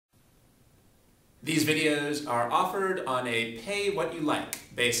These videos are offered on a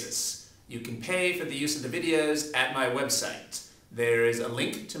pay-what-you-like basis. You can pay for the use of the videos at my website. There is a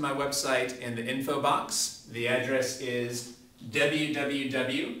link to my website in the info box. The address is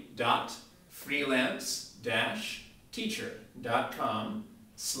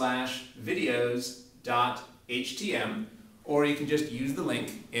www.freelance-teacher.com/videos.htm, or you can just use the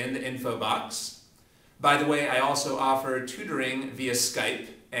link in the info box. By the way, I also offer tutoring via Skype,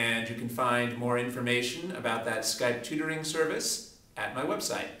 and you can find more information about that Skype tutoring service at my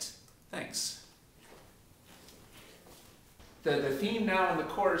website. Thanks. The theme now in the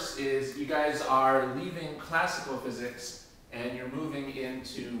course is you guys are leaving classical physics and you're moving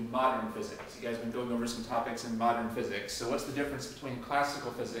into modern physics. You guys have been going over some topics in modern physics. So what's the difference between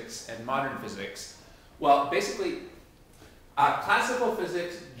classical physics and modern physics? Well, basically, classical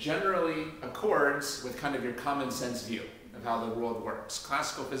physics generally accords with kind of your common sense view of how the world works.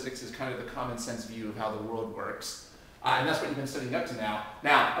 Classical physics is kind of the common sense view of how the world works. And that's what you've been studying up to now.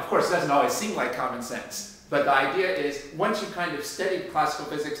 Now, of course, it doesn't always seem like common sense. But the idea is, once you kind of studied classical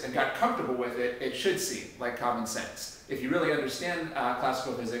physics and got comfortable with it, it should seem like common sense. If you really understand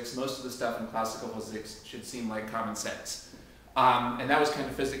classical physics, most of the stuff in classical physics should seem like common sense. And that was kind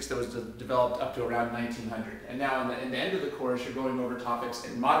of physics that was developed up to around 1900. And now in the end of the course, you're going over topics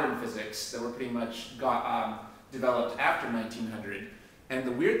in modern physics that were pretty much developed after 1900. And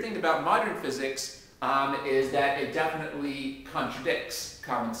the weird thing about modern physics is that it definitely contradicts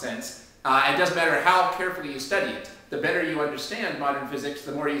common sense. It doesn't matter how carefully you study it. The better you understand modern physics,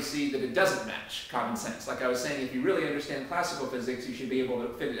 the more you see that it doesn't match common sense. Like I was saying, if you really understand classical physics, you should be able to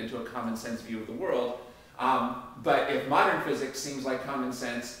fit it into a common sense view of the world. But if modern physics seems like common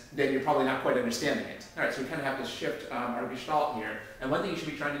sense, then you're probably not quite understanding it. All right, so we kind of have to shift our gestalt here. And one thing you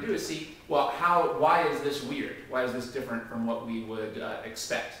should be trying to do is see, well, why is this weird? Why is this different from what we would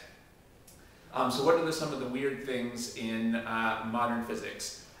expect? So what are some of the weird things in modern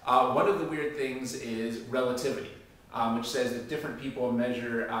physics? One of the weird things is relativity, which says that different people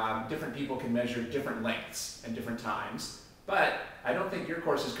can measure different lengths and different times. But I don't think your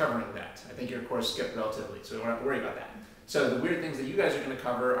course is covering that. I think your course skipped relativity, so we don't have to worry about that. So the weird things that you guys are going to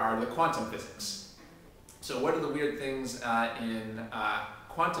cover are the quantum physics. So what are the weird things in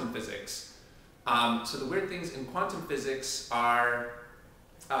quantum physics? So the weird things in quantum physics are,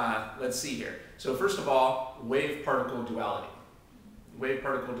 let's see here. So first of all, wave-particle duality.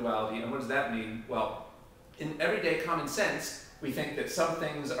 Wave-particle duality, and what does that mean? Well, in everyday common sense, we think that some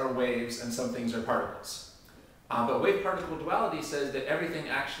things are waves and some things are particles. But wave-particle duality says that everything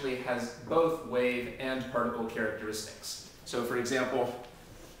actually has both wave and particle characteristics. So for example,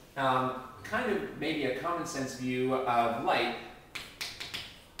 kind of maybe a common sense view of light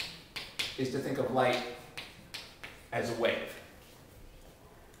is to think of light as a wave,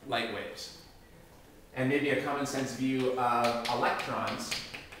 light waves. And maybe a common sense view of electrons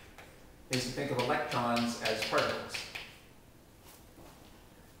is to think of electrons as particles.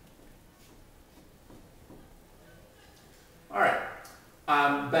 All right,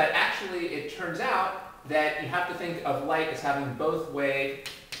 but actually it turns out that you have to think of light as having both wave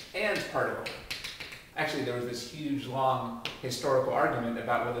and particle. Actually, there was this huge, long historical argument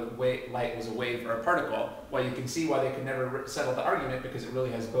about whether light was a wave or a particle. Well, you can see why they could never settle the argument, because it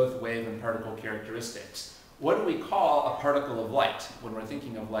really has both wave and particle characteristics. What do we call a particle of light when we're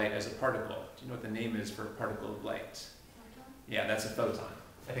thinking of light as a particle? Do you know what the name is for a particle of light? Photon? Yeah, that's a photon.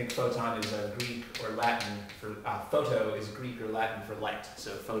 I think photon is Greek or Latin for, photo is Greek or Latin for light.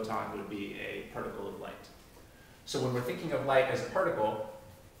 So photon would be a particle of light. So when we're thinking of light as a particle,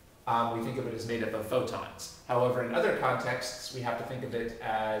 we think of it as made up of photons. However, in other contexts, we have to think of it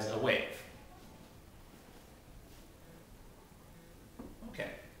as a wave.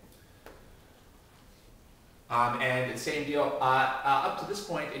 Okay. And the same deal, up to this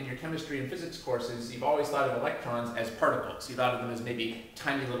point in your chemistry and physics courses, you've always thought of electrons as particles. You thought of them as maybe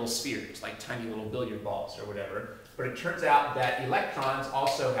tiny little spheres, like tiny little billiard balls or whatever. But it turns out that electrons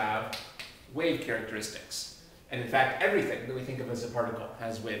also have wave characteristics. And in fact, everything that we think of as a particle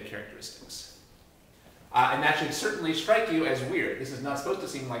has wave characteristics. And that should certainly strike you as weird. This is not supposed to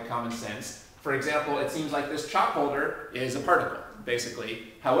seem like common sense. For example, it seems like this chalk holder is a particle,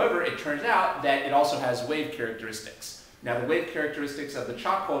 basically. However, it turns out that it also has wave characteristics. Now, the wave characteristics of the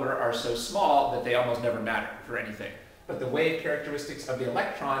chalk holder are so small that they almost never matter for anything. But the wave characteristics of the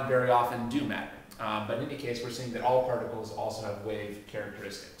electron very often do matter. But in any case, we're seeing that all particles also have wave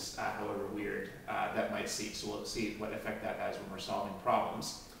characteristics, however weird that might seem. So we'll see what effect that has when we're solving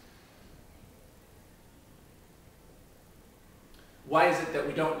problems. Why is it that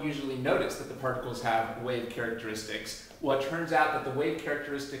we don't usually notice that the particles have wave characteristics? Well, it turns out that the wave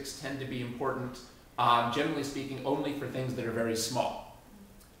characteristics tend to be important, generally speaking, only for things that are very small.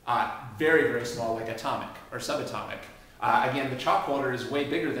 Very, very small, like atomic or subatomic. Again, the chalk holder is way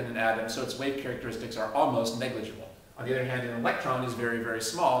bigger than an atom, so its wave characteristics are almost negligible. On the other hand, an electron is very, very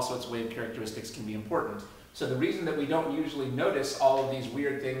small, so its wave characteristics can be important. So the reason that we don't usually notice all of these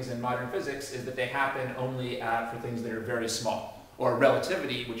weird things in modern physics is that they happen only for things that are very small. Or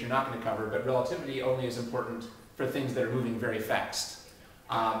relativity, which you're not going to cover, but relativity only is important for things that are moving very fast.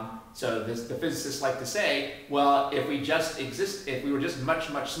 So the physicists like to say, well, if we were just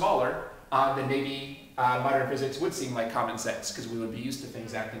much, much smaller, then maybe modern physics would seem like common sense, because we would be used to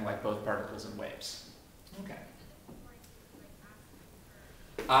things acting like both particles and waves. Okay.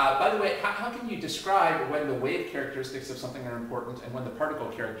 By the way, how can you describe when the wave characteristics of something are important and when the particle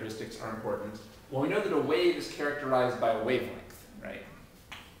characteristics are important? Well, we know that a wave is characterized by a wavelength, right?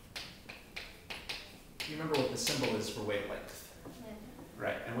 Do you remember what the symbol is for wavelength? Yeah.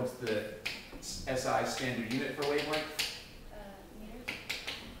 Right, and what's the SI standard unit for wavelength? Meter.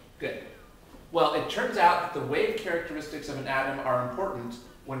 Good. Well, it turns out that the wave characteristics of an atom are important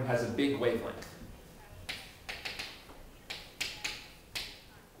when it has a big wavelength.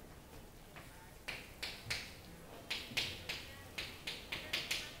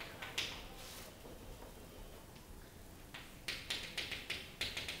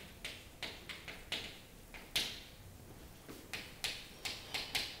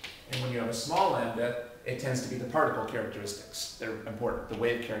 And when you have a small lambda, it tends to be the particle characteristics that are important. The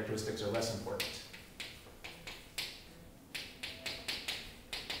wave characteristics are less important.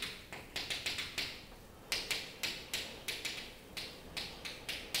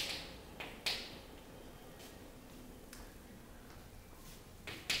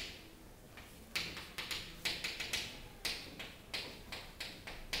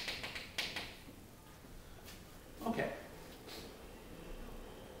 Okay.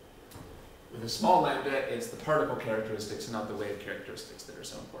 With a small lambda, it's the particle characteristics, not the wave characteristics, that are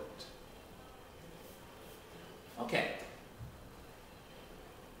so important. Okay.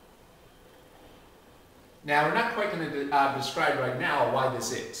 Now, we're not quite going to describe right now why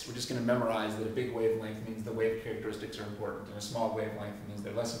this is. We're just going to memorize that a big wavelength means the wave characteristics are important, and a small wavelength means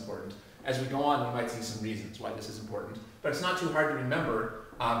they're less important. As we go on, we might see some reasons why this is important. But it's not too hard to remember.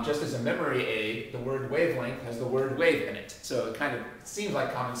 Just as a memory aid, the word wavelength has the word wave in it. So it kind of seems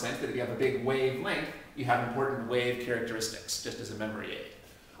like common sense that if you have a big wavelength, you have important wave characteristics, just as a memory aid.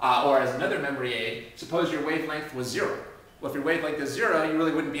 Or as another memory aid, suppose your wavelength was 0. Well, if your wavelength is 0, you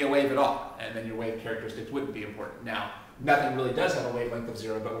really wouldn't be a wave at all, and then your wave characteristics wouldn't be important. Now, nothing really does have a wavelength of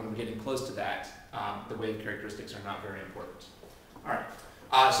 0, but when we're getting close to that, the wave characteristics are not very important. All right.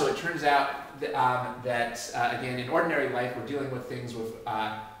 So it turns out that, again, in ordinary life, we're dealing with things with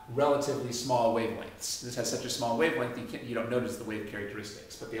relatively small wavelengths. This has such a small wavelength, you don't notice the wave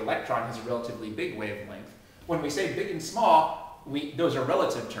characteristics. But the electron has a relatively big wavelength. When we say big and small, those are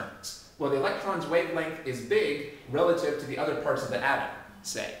relative terms. Well, the electron's wavelength is big relative to the other parts of the atom,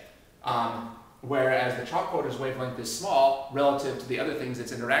 say. Whereas the chalk holder's wavelength is small relative to the other things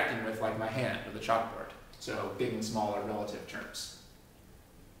it's interacting with, like my hand or the chalkboard. So big and small are relative terms.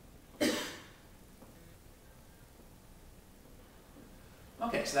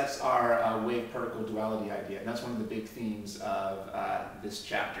 Okay, so that's our wave-particle duality idea, and that's one of the big themes of this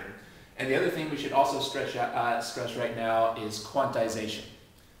chapter. And the other thing we should also stress right now is quantization.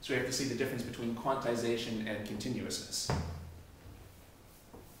 So we have to see the difference between quantization and continuousness.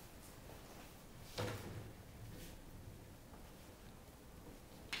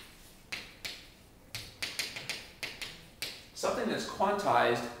 Something that's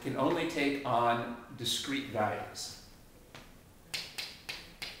quantized can only take on discrete values.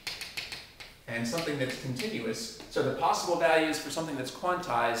 And something that's continuous, so the possible values for something that's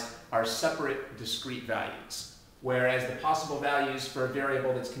quantized are separate discrete values, whereas the possible values for a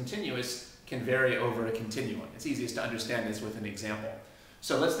variable that's continuous can vary over a continuum. It's easiest to understand this with an example.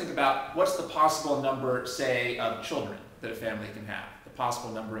 So let's think about what's the possible number, say, of children that a family can have. The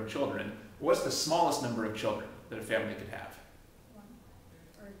possible number of children. What's the smallest number of children that a family could have? 1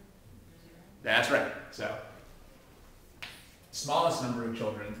 or 0. That's right. So smallest number of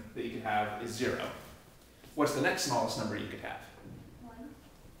children that you could have is 0. What's the next smallest number you could have? 1.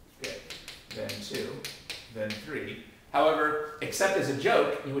 Good. Then 2. Then 3. However, except as a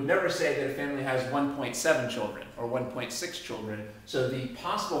joke, you would never say that a family has 1.7 children or 1.6 children. So the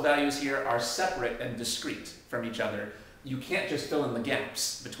possible values here are separate and discrete from each other. You can't just fill in the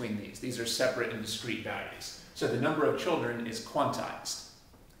gaps between these. These are separate and discrete values. So the number of children is quantized.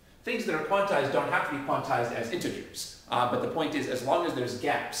 Things that are quantized don't have to be quantized as integers. But the point is, as long as there's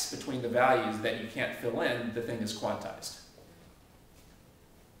gaps between the values that you can't fill in, the thing is quantized.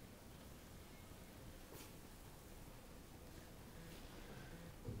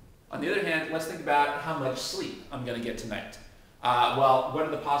 On the other hand, let's think about how much sleep I'm going to get tonight. Well, what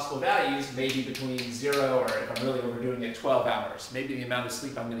are the possible values? Maybe between 0, or if I'm really overdoing it, 12 hours. Maybe the amount of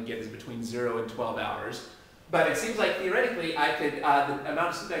sleep I'm going to get is between 0 and 12 hours. But it seems like theoretically, I could, the amount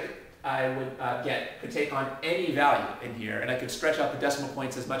of sleep I would get could take on any value in here, and I could stretch out the decimal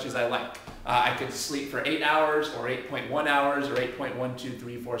points as much as I like. I could sleep for 8 hours, or 8.1 hours, or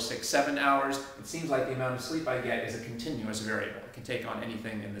 8.12346 hours. It seems like the amount of sleep I get is a continuous variable. It can take on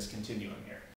anything in this continuum here.